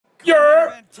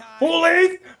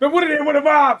Hoolies, but what are they with the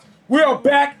vibes? We are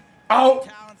back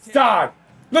outside.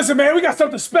 Listen, man, we got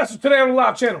something special today on the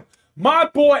live channel. My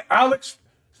boy Alex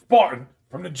Spartan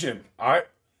from the gym, all right?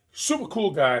 Super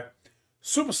cool guy.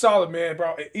 Super solid, man,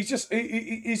 bro. He's just,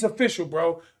 he's official,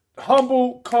 bro.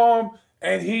 Humble, calm,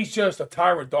 and he's just a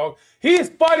tyrant, dog. He is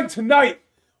fighting tonight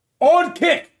on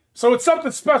Kick. So it's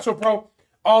something special, bro.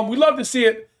 We love to see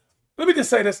it. Let me just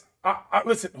say this.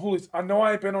 Listen, Hoolies, I know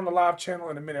I ain't been on the live channel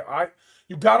in a minute, all right?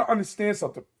 You got to understand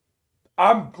something.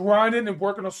 I'm grinding and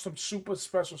working on some super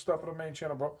special stuff on the main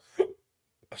channel, bro.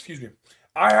 Excuse me.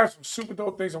 I have some super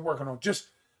dope things I'm working on. Just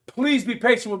please be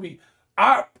patient with me.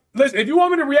 Listen, if you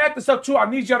want me to react to stuff too, I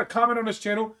need y'all to comment on this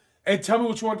channel and tell me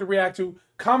what you want to react to.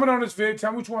 Comment on this video.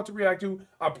 Tell me what you want to react to.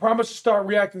 I promise to start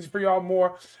reacting for y'all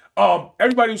more.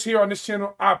 Everybody who's here on this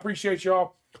channel, I appreciate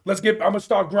y'all. I'm going to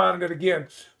start grinding it again.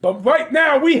 But right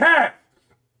now, we have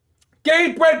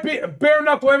Gamebred beating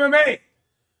Bareknuckle MMA.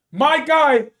 My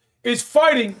guy is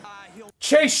fighting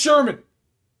Chase Sherman.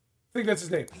 I think that's his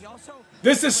name.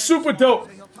 This is super dope.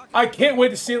 I can't wait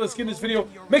to see it. Let's get in this video.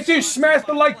 Make sure you smash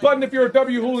the like button if you're a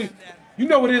W Hoolie. You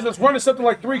know what it is. Let's run to something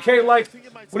like 3K likes.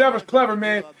 Whatever's clever,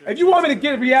 man. If you want me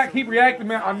to keep reacting,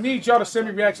 man, I need y'all to send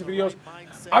me reaction videos.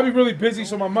 I'll be really busy,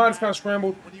 so my mind's kind of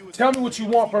scrambled. Tell me what you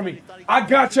want from me. I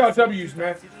got y'all W's,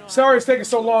 man. Sorry it's taking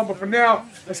so long, but for now,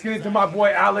 let's get into my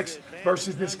boy Alex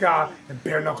versus this guy in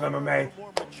Bareknuckle MMA.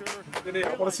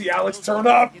 I want to see Alex turn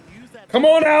up. Come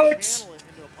on, Alex.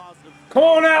 Come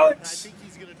on, Alex. I think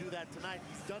he's going to do that tonight.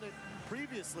 He's done it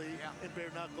previously in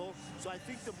Bareknuckle, so I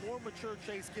think the more mature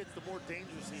Chase gets, the more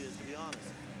dangerous he is, to be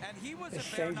honest. And he was a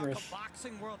Bareknuckle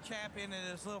boxing world champion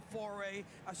in his little foray,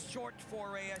 a short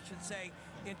foray, I should say,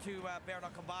 into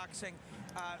Bareknuckle boxing.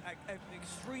 An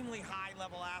extremely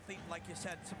high-level athlete, like you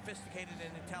said, sophisticated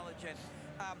and intelligent.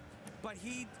 But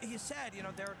he said, you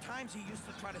know, there are times he used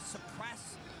to try to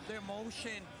suppress the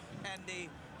emotion and the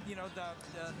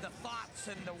thoughts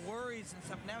and the worries and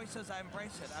stuff. Now he says, I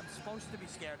embrace it. I'm supposed to be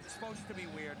scared. It's supposed to be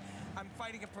weird. I'm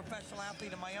fighting a professional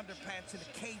athlete in my underpants in a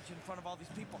cage in front of all these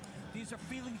people. These are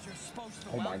feelings you're supposed to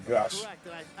welcome. Oh my gosh. Correct,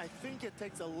 and I think it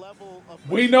takes a level of...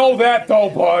 We know that though,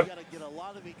 bud. You got to get a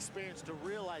lot of experience to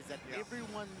realize that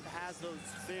everyone has those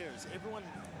fears. Everyone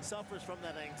suffers from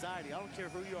that anxiety. I don't care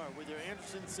who you are, whether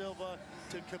Anderson Silva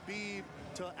to Khabib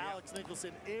to Alex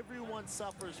Nicholson, everyone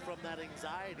suffers from that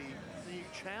anxiety. And you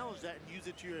challenge that and use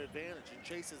it to your advantage, and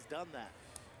Chase has done that.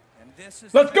 And this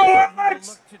is Let's go, Alex!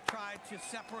 Look to try to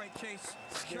separate Chase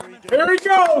Sherman. Here he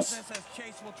goes! As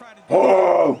Chase will try to do.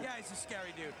 Oh! Yeah, he's a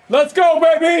scary dude. Let's go,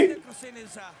 baby! Nicholson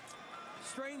is a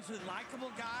strangely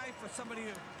likable guy for somebody who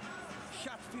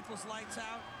shuts people's lights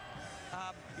out.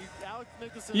 Alex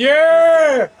Nicholson.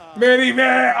 Yeah!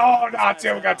 Man. Oh, no,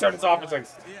 chill. We got to turn this off for a second.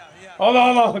 Yeah. Hold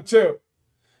on, chill.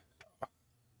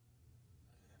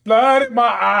 Blood in my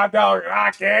eye, dog. I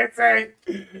can't say.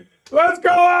 Let's go,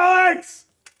 Alex!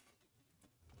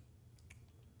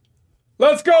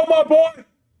 Let's go, my boy!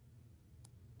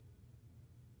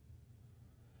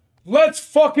 Let's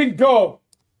fucking go!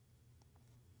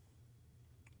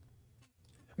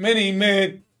 Many.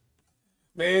 I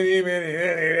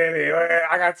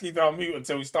got teeth on mute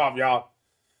until we stop, y'all.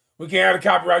 We can't have the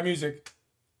copyright music.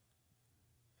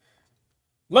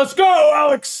 Let's go,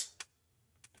 Alex!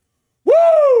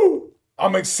 Woo!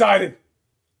 I'm excited.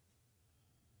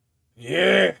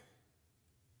 Yeah.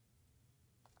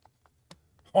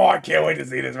 Oh, I can't wait to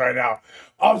see this right now.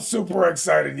 I'm super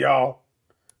excited, y'all.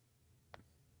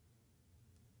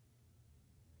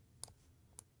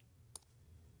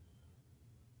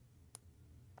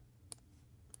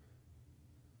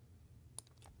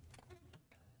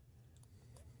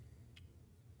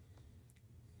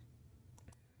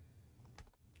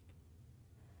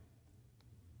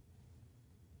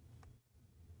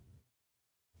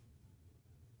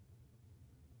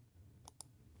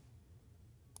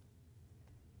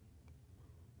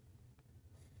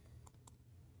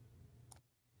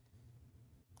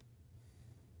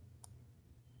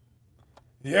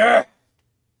 Yeah.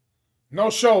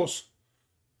 No shows.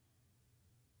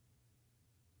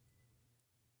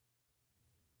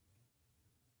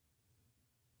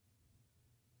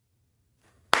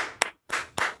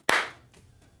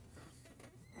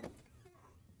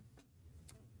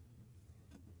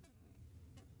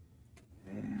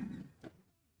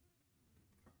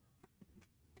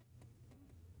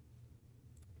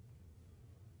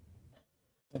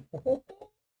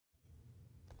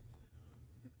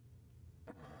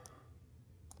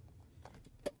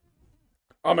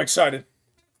 I'm excited.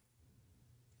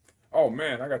 Oh,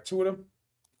 man, I got two of them.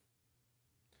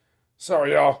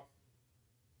 Sorry, y'all.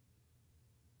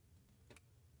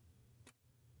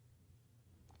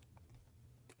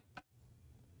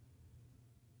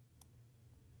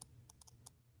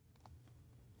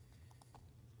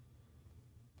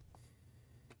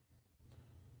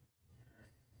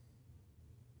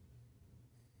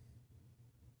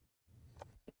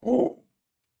 Ooh.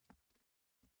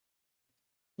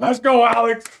 Let's go,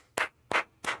 Alex.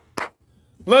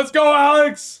 Let's go,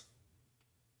 Alex.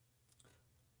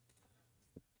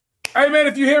 Hey, man,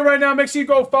 if you're here right now, make sure you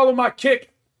go follow my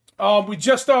kick. We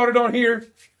just started on here.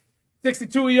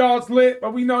 62 of y'all's lit,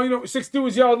 but we know, 62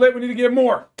 is y'all lit. We need to get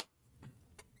more.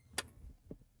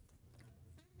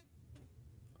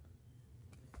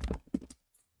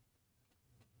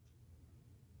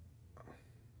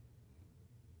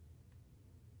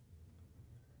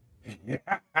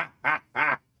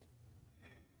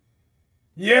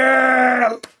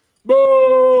 Yeah!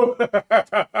 Boo!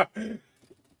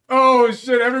 Oh,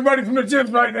 shit. Everybody from the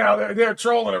gym right now, they're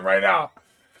trolling him right now.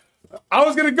 I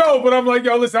was going to go, but I'm like,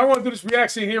 yo, listen, I want to do this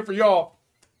reaction here for y'all.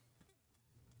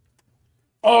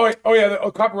 Oh, wait. Oh, yeah.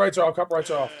 Copyrights are off. Copyrights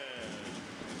are off.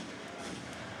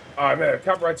 All right, man.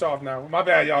 Copyrights off now. My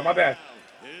bad, y'all. My bad.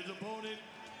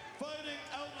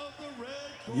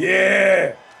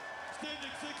 Yeah.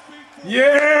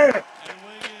 Yeah.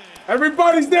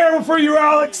 Everybody's there for you,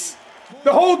 Alex.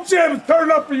 The whole gym is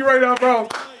turning up for you right now, bro.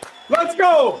 Let's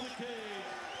go.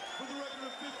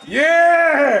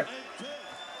 Yeah.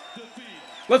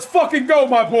 Let's fucking go,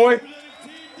 my boy.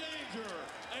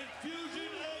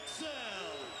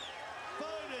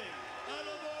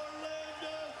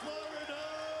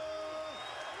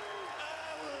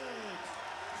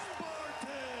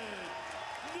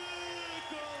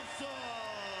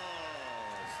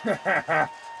 That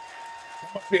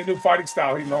must be a new fighting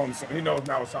style. He knows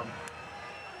now something.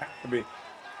 Has to be.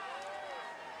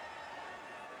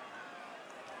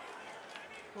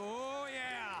 Oh,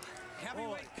 yeah.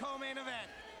 Heavyweight co-main event.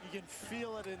 You can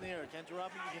feel it in the air, can't you,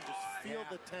 Robbie? You can just feel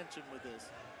the tension with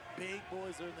this. Big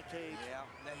boys are in the cage. Yeah,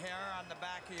 the hair on the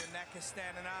back of your neck is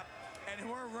standing up, and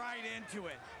we're right into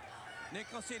it.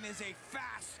 Nicholson is a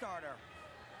fast starter.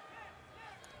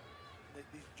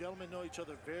 These gentlemen know each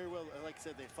other very well. Like I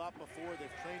said, they fought before,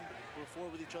 they've trained before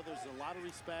with each other. There's a lot of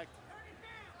respect.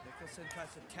 Nicholson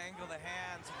tries to tangle the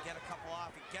hands and get a couple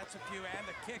off. He gets a few and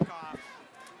a kickoff.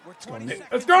 We're 20 seconds.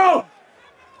 Let's go!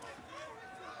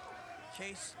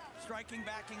 Chase striking,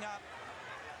 backing up.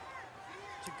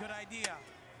 It's a good idea.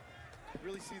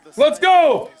 Really see the Let's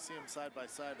go! You see them side by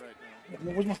side right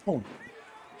now. Where's my phone?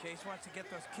 Chase wants to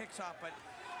get those kicks off, but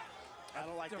I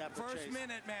don't like that for Chase. First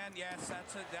minute, man. Yes,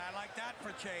 I like that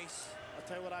for Chase. I'll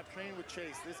tell you what, I've trained with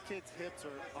Chase. This kid's hips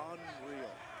are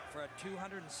unreal. For a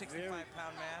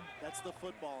 265-pound man. That's the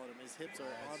football in him. His hips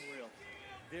are unreal.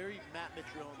 Very Matt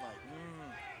Mitrione-like.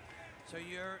 So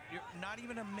you're not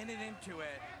even a minute into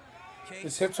it. Chase,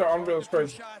 His hips are unreal. It's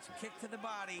crazy. Shots, kick to the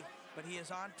body, but he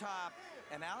is on top.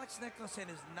 And Alex Nicholson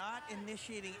is not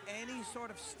initiating any sort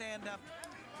of stand-up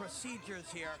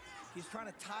procedures here. He's trying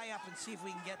to tie up and see if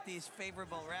we can get these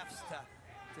favorable refs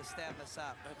to stand us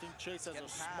up. I think Chase has a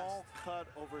small cut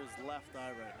over his left eye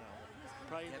right now.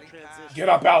 Probably in the transition. Get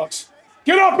up, Alex.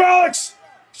 Get up, Alex.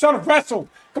 He's trying to wrestle.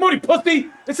 Come on, you pussy.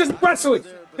 This is wrestling.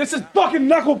 This is fucking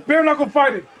bare knuckle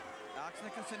fighting. Alex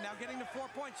Nicholson now getting to 4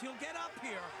 points. He'll get up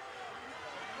here.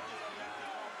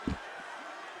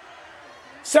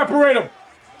 Separate him.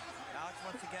 Alex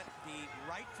wants to get the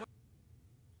right foot.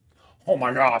 Oh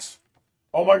my gosh.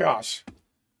 Oh my gosh.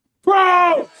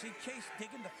 Bro! See Chase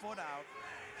digging the foot out.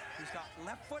 He's got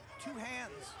left foot, 2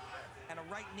 hands, and a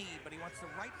right knee, but he wants the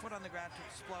right foot on the ground to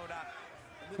explode up.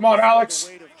 Come on, Alex.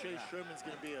 The weight of Chase Sherman's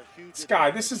going to be a huge this guy,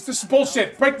 this is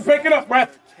bullshit. Break it up,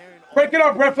 ref. Break it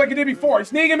up, ref, like you did before.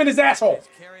 He's kneeing him in his asshole.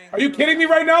 Are you kidding me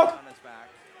right now?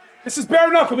 This is bare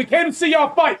knuckle. We can't even see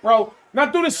y'all fight, bro.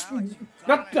 Not do this,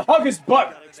 not to hug his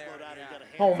butt.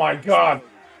 Oh my God.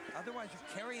 Otherwise,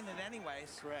 you're carrying it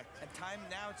anyways. Correct. And time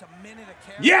now, it's a minute of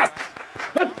carry. Yes!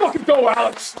 Let's fucking go,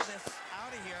 Alex. Out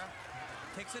of here.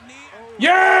 Takes a knee.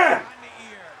 Yeah!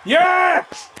 Yeah!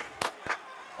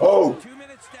 Oh. 2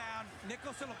 minutes down.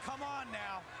 Nicholson will come on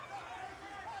now.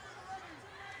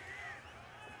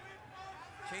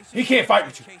 He can't fight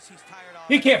with you.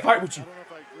 He can't fight with you.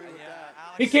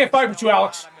 He can't fight with you,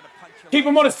 Alex. Keep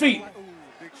him on his feet.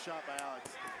 Big shot by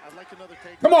Alex. I'd like another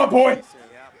take. Come on, boy.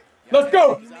 Let's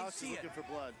go. Alex is looking for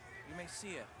blood. You may see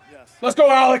it. Yes. Let's go,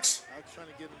 Alex. Alex trying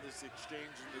to get in this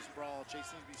exchange and this brawl.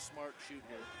 Chase needs to be smart, shoot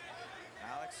here.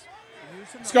 Alex,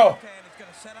 let's go. He's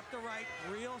going to set up the right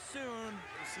real soon.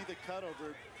 You see the cut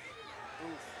over.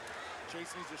 Oof.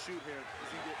 Chase needs to shoot here.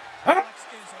 Huh?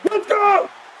 Let's go.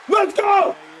 Let's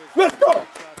go. Let's go.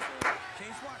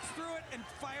 Chase walks through it and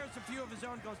fires a few of his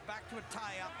own, goes back to a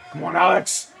tie-up. Come on,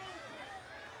 Alex.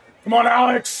 Come on,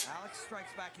 Alex. Alex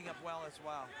strikes backing up well as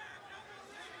well.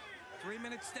 3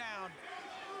 minutes down.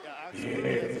 Yeah, Alex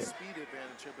has a speed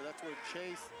advantage here, but that's where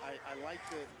Chase, I like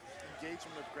the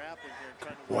engagement of grappling here and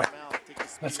trying to run him out. Take the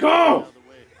speed Let's go. out of the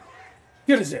way.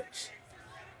 Get his ass.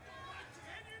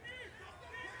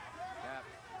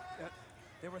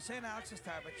 They were saying Alex is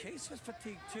tired, but Chase is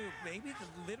fatigued too. Maybe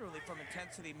literally from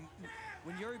intensity.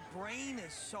 When your brain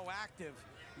is so active,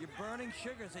 you're burning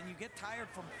sugars and you get tired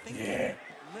from thinking. Yeah.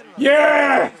 Literally.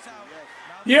 Yeah.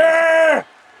 Yeah.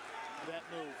 That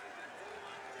move. And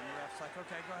the ref's like,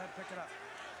 okay, go ahead, pick it up.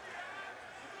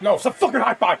 No, it's a fucking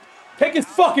high five. Take his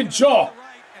fucking jaw.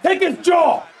 Take his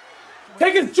jaw.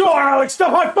 Take his jaw, Alex.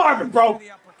 Stop high fiving, bro.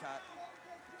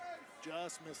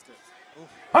 Just missed it.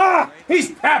 Ah,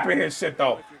 he's tapping his shit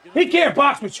though. He can't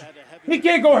box with you. He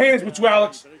can't go hands with you,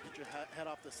 Alex.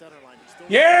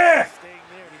 Yeah.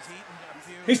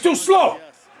 He's too slow.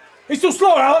 He's too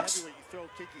slow, Alex.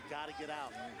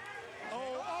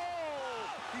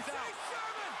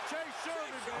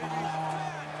 Oh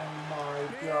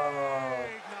my God.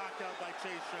 Knockout by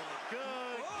Chase Sherman.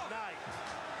 Good night.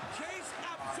 Chase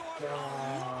absorbed a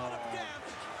lot of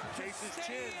damage. Chase's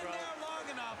chin, bro. Long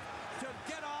enough to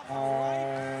get off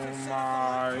Oh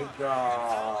my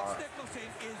God. Alex Nicholson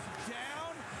is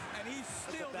down, and he's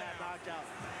still That's a bad down. knockout.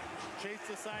 Chase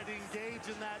decided to engage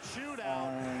in that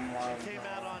shootout and came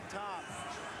out on top.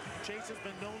 Chase has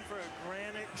been known for a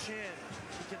granite chin.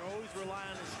 He can always rely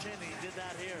on his chin, and he did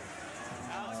that here.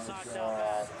 Alex knocked out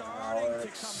bad. Starting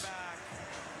to come back.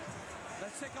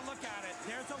 Let's take a look at it.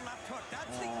 There's a left hook.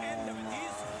 That's the end of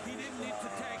it. He didn't need to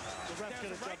take. The ref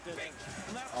could have jumped in.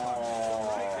 Left hook.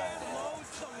 Right hand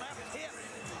loads the left hip.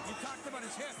 You talked about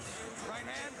his hips. Right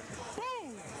hand,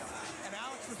 boom! And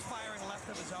Alex was firing left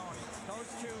of his own.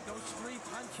 Those three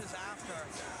punches after.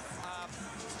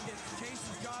 It's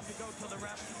Chase's job to go to the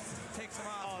ref, takes him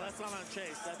off. Oh, that's not on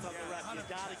Chase. That's on the ref. You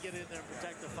got to get in there and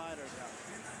protect the fighter.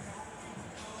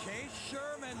 Chase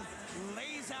Sherman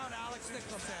lays out Alex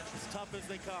Nicholson. As tough as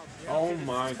they come. Oh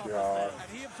my God. And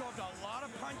he absorbed a lot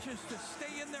of punches to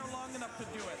stay in there long enough to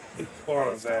do it.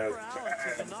 Alex is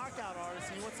a knockout artist.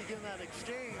 He wants to get in that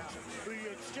exchange, but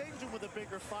you're exchanging with a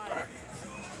bigger fighter.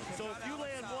 So if you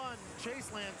land one,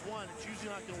 Chase lands one, it's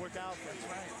usually not going to work out for you. That's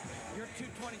right. You're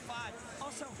 225.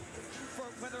 Also, for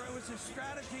whether it was a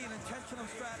strategy, an intentional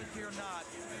strategy or not,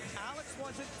 Alex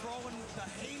wasn't throwing the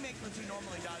haymakers he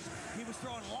normally does. He was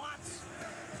throwing lots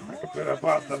more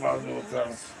punches,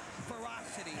 less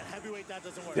ferocity. At heavyweight, that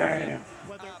doesn't work. Damn.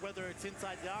 Whether it's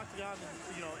inside the octagon,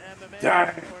 you know, MMA, Damn.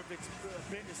 or if it's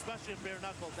especially in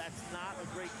Bareknuckle, that's not a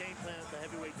great game plan at the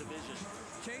heavyweight division.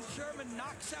 Chase Sherman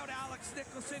knocks out Alex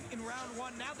Nicholson in round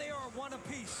one. Now they are one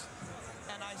apiece.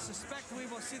 And I suspect we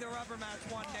will see the rubber match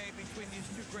one day between these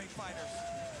two great fighters.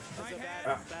 Right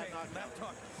hand, left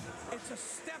hook. It's a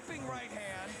stepping right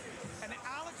hand, and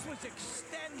Alex was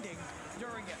extending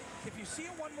during it. If you see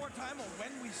it one more time, or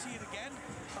when we see it again,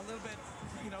 a little bit,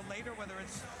 you know, later, whether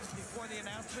it's before the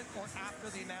announcement or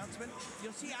after the announcement,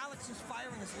 you'll see Alex is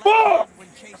firing his left hand when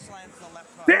Chase lands the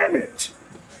left hook. Damn it!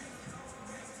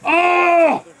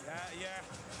 Oh! Yeah.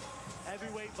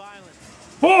 Heavyweight violence.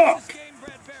 Fuck! This is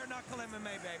Gamebred Bareknuckle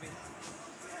MMA, baby.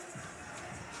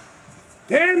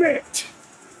 Damn it!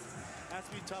 Has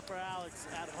to be tough for Alex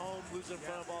at home, losing in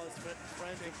front of all his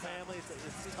friends and family.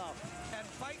 It's tough. And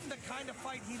fighting the kind of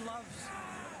fight he loves,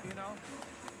 you know.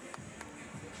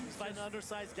 He's fighting an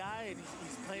undersized guy, and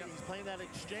he's playing that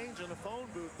exchange in a phone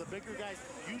booth. The bigger guy's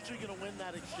usually going to win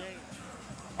that exchange.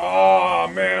 Oh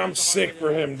man, I'm sick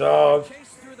for him, dog.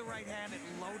 Chase threw the right hand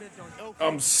and loaded those.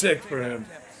 I'm sick for him.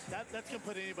 That's going to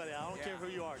put anybody out. I don't care who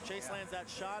you are. Chase lands that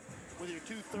shot with your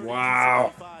 230,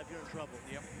 Wow. 275, you're in trouble.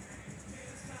 Yep.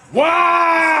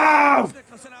 Wow!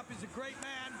 Nicholson up is a great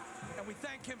man, and we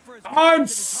thank him for his. I'm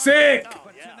sick!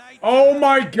 But tonight, Oh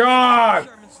my God!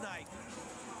 Sherman's night.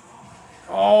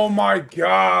 Oh my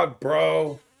God,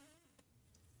 bro.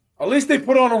 At least they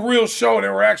put on a real show. They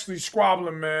were actually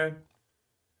squabbling, man.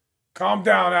 Calm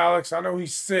down, Alex. I know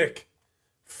he's sick.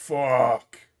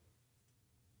 Fuck.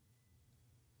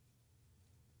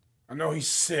 I know he's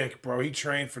sick, bro. He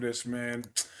trained for this, man.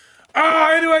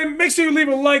 Anyway, make sure you leave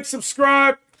a like,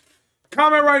 subscribe,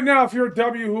 comment right now if you're a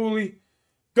W Hooley.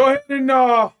 Go ahead and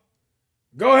oh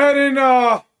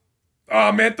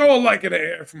man, throw a like in the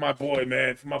air for my boy,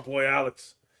 man, for my boy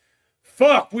Alex.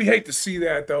 Fuck, we hate to see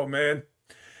that though, man.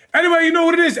 Anyway, you know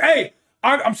what it is. Hey,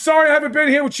 I'm sorry I haven't been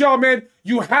here with y'all, man.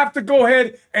 You have to go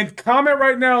ahead and comment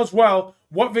right now as well.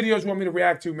 What videos you want me to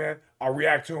react to, man? I'll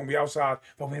react to them. We outside.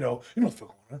 But you know what's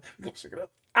going on. We're gonna stick it up.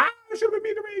 I should have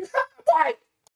been in the ring. Bye.